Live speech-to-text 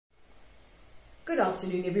Good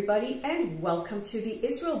afternoon, everybody, and welcome to the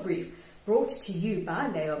Israel Brief, brought to you by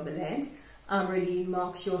Lay of the Land. I'm Raylene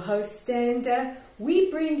Marks, your host, and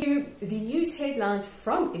we bring you the news headlines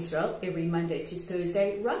from Israel every Monday to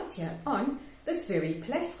Thursday right here on this very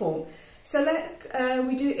platform. So like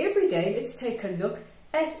we do every day, let's take a look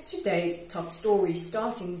at today's top stories,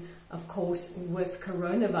 starting, of course, with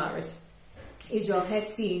coronavirus. Israel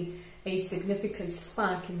has seen a significant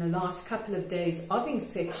spike in the last couple of days of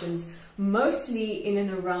infections, mostly in and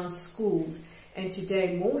around schools. And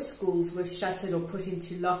today more schools were shuttered or put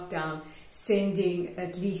into lockdown, sending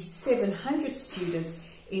at least 700 students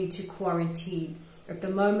into quarantine. At the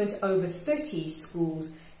moment, over 30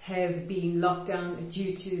 schools have been locked down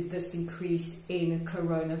due to this increase in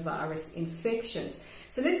coronavirus infections.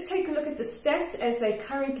 So let's take a look at the stats as they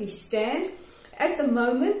currently stand. At the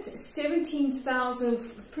moment,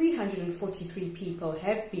 17,343 people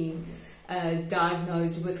have been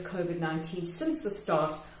diagnosed with COVID-19 since the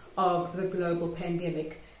start of the global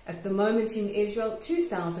pandemic. At the moment in Israel,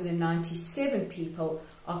 2,097 people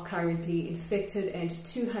are currently infected and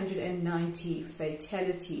 290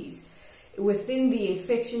 fatalities. Within the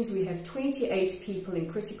infections, we have 28 people in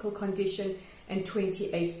critical condition and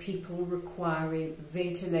 28 people requiring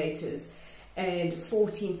ventilators. And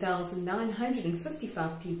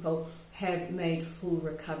 14,955 people have made full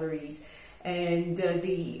recoveries. And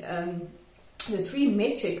the three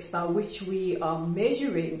metrics by which we are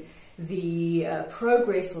measuring the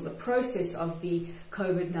progress or the process of the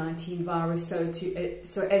COVID-19 virus, so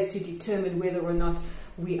as to determine whether or not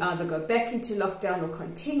we either go back into lockdown or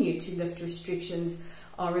continue to lift restrictions,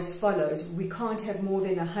 are as follows. We can't have more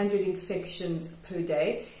than 100 infections per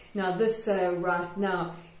day. Now this right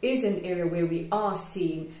now is an area where we are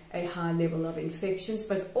seeing a high level of infections,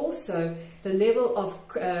 but also the level of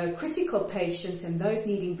critical patients and those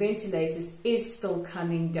needing ventilators is still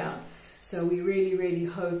coming down. So we really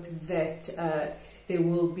hope that there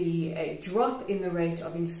will be a drop in the rate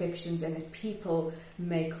of infections and that people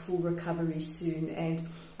make full recovery soon. And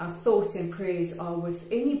our thoughts and prayers are with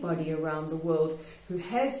anybody around the world who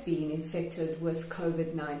has been infected with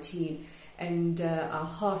COVID-19. And our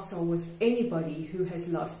hearts are with anybody who has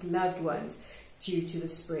lost loved ones due to the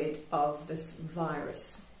spread of this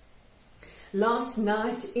virus. Last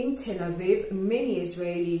night in Tel Aviv, many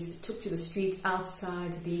Israelis took to the street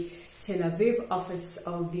outside the Tel Aviv office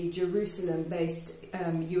of the Jerusalem-based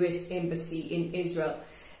US Embassy in Israel.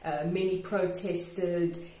 Many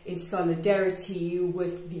protested in solidarity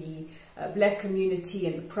with the black community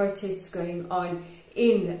and the protests going on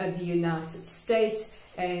in the United States,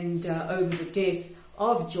 and over the death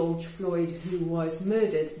of George Floyd, who was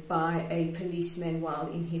murdered by a policeman while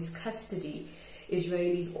in his custody.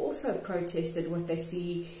 Israelis also protested what they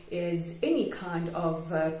see as any kind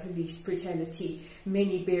of police brutality,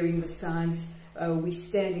 many bearing the signs, "We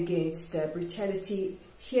stand against brutality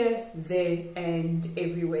here, there and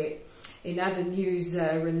everywhere." In other news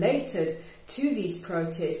related to these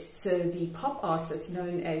protests, the pop artist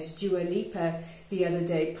known as Dua Lipa the other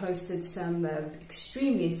day posted some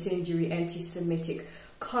extremely incendiary anti-Semitic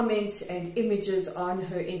comments and images on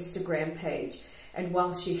her Instagram page. And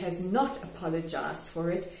while she has not apologized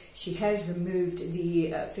for it, she has removed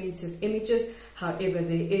the offensive images. However,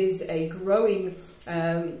 there is a growing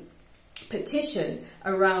petition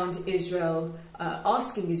around Israel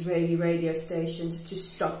asking Israeli radio stations to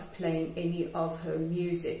stop playing any of her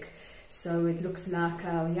music. So it looks like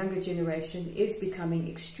our younger generation is becoming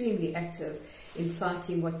extremely active in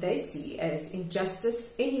fighting what they see as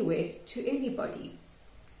injustice anywhere to anybody.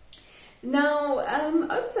 Now,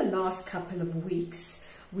 over the last couple of weeks,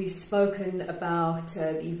 we've spoken about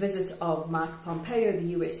the visit of Mike Pompeo, the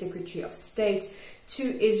US Secretary of State, to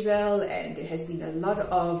Israel, and there has been a lot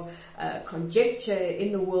of conjecture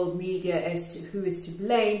in the world media as to who is to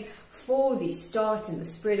blame for the start and the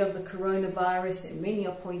spread of the coronavirus, and many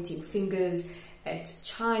are pointing fingers at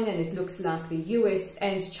China, and it looks like the US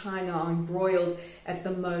and China are embroiled at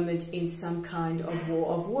the moment in some kind of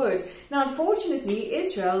war of words. Now, unfortunately,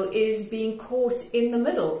 Israel is being caught in the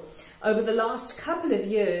middle. Over the last couple of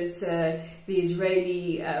years, the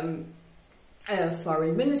Israeli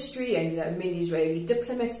Foreign Ministry and many Israeli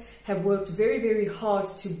diplomats have worked very hard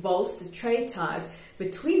to bolster trade ties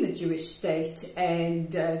between the Jewish state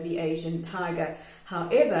and the Asian tiger.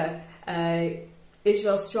 However,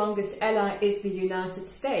 Israel's strongest ally is the United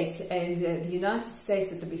States, and the United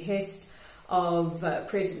States, at the behest of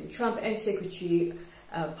President Trump and Secretary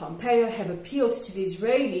Pompeo, have appealed to the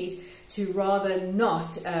Israelis to rather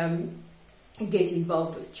not get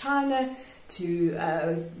involved with China, to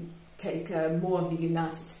take more of the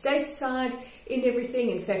United States side in everything.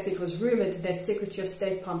 In fact, it was rumored that Secretary of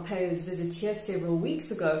State Pompeo's visit here several weeks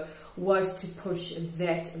ago was to push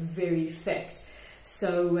that very fact.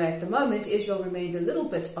 So at the moment, Israel remains a little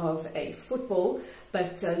bit of a football,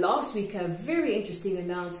 but last week a very interesting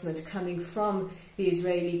announcement coming from the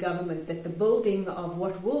Israeli government that the building of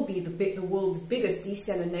what will be the world's biggest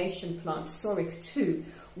desalination plant, Sorek 2,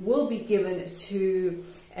 will be given to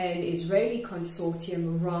an Israeli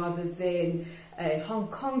consortium rather than a Hong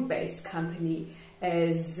Kong-based company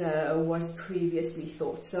as was previously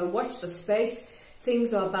thought. So watch the space.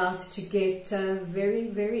 Things are about to get very,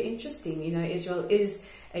 very interesting. You know, Israel is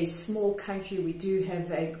a small country. We do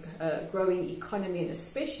have a growing economy, and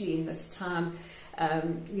especially in this time,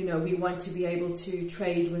 you know, we want to be able to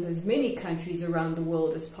trade with as many countries around the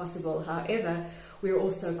world as possible. However, we're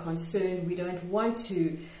also concerned. We don't want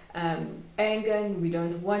to anger, and we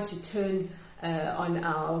don't want to turn on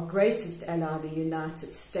our greatest ally, the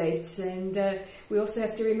United States. And we also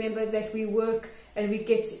have to remember that we work and we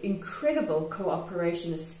get incredible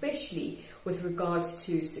cooperation, especially with regards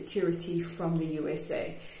to security from the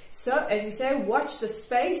USA. So, as we say, watch the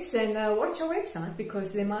space and watch our website,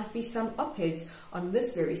 because there might be some op-eds on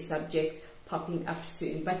this very subject popping up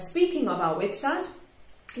soon. But speaking of our website,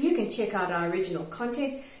 you can check out our original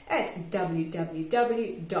content at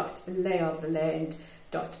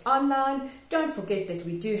www.layoftheland.online. Don't forget that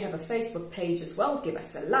we do have a Facebook page as well. Give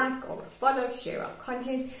us a like or a follow, share our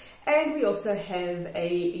content. And we also have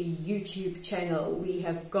a YouTube channel. We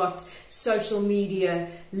have got social media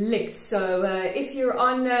linked. So if you're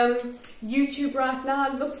on YouTube right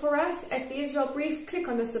now, look for us at the Israel Brief, click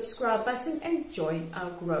on the subscribe button and join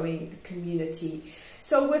our growing community.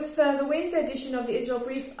 So with the Wednesday edition of the Israel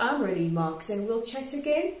Brief, I'm Renee Marks, and we'll chat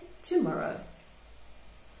again tomorrow.